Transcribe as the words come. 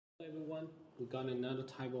everyone, we got another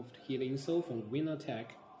type of heat insole from WinnerTech.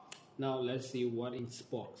 Now let's see what in this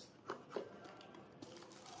box.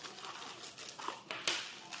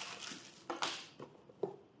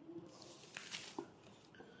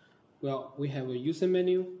 Well, we have a user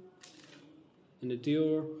menu and a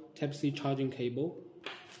dual Type-C charging cable,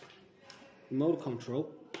 remote control,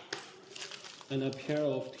 and a pair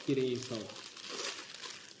of heating insoles.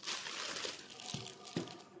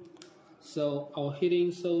 So our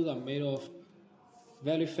heating insoles are made of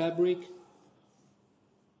valley fabric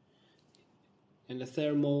and the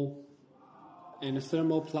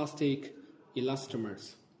thermoplastic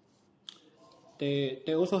elastomers. They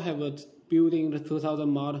also have a built-in 2000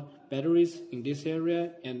 mAh batteries in this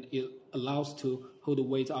area, and it allows to hold the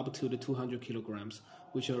weight up to the 200 kilograms,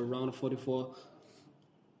 which are around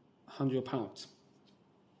 4,400 pounds.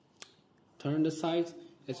 Turn the sides.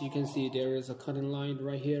 As you can see, there is a cutting line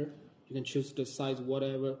right here. You can choose the size,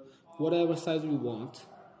 whatever size you want,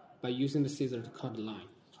 by using the scissors to cut the line.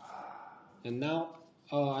 And now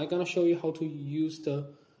I'm gonna show you how to use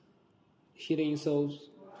the heating insoles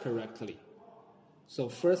correctly. So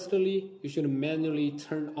firstly, you should manually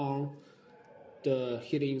turn on the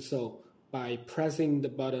heating insole by pressing the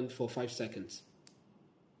button for 5 seconds.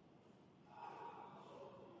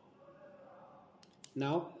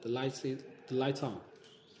 Now the light's on.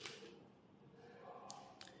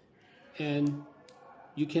 And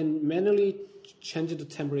you can manually change the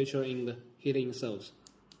temperature in the heating insoles.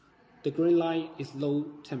 The green line is low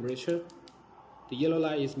temperature, the yellow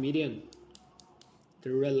line is medium,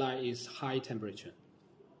 the red line is high temperature.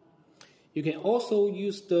 You can also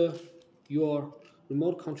use your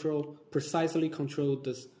remote control precisely control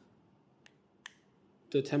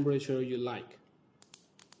the temperature you like.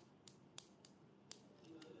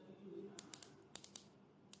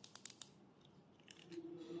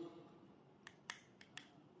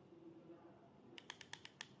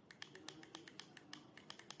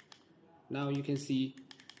 Now you can see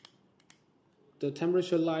the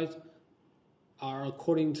temperature lights are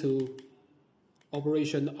according to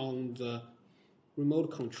operation on the remote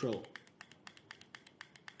control.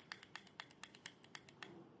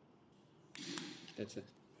 That's it.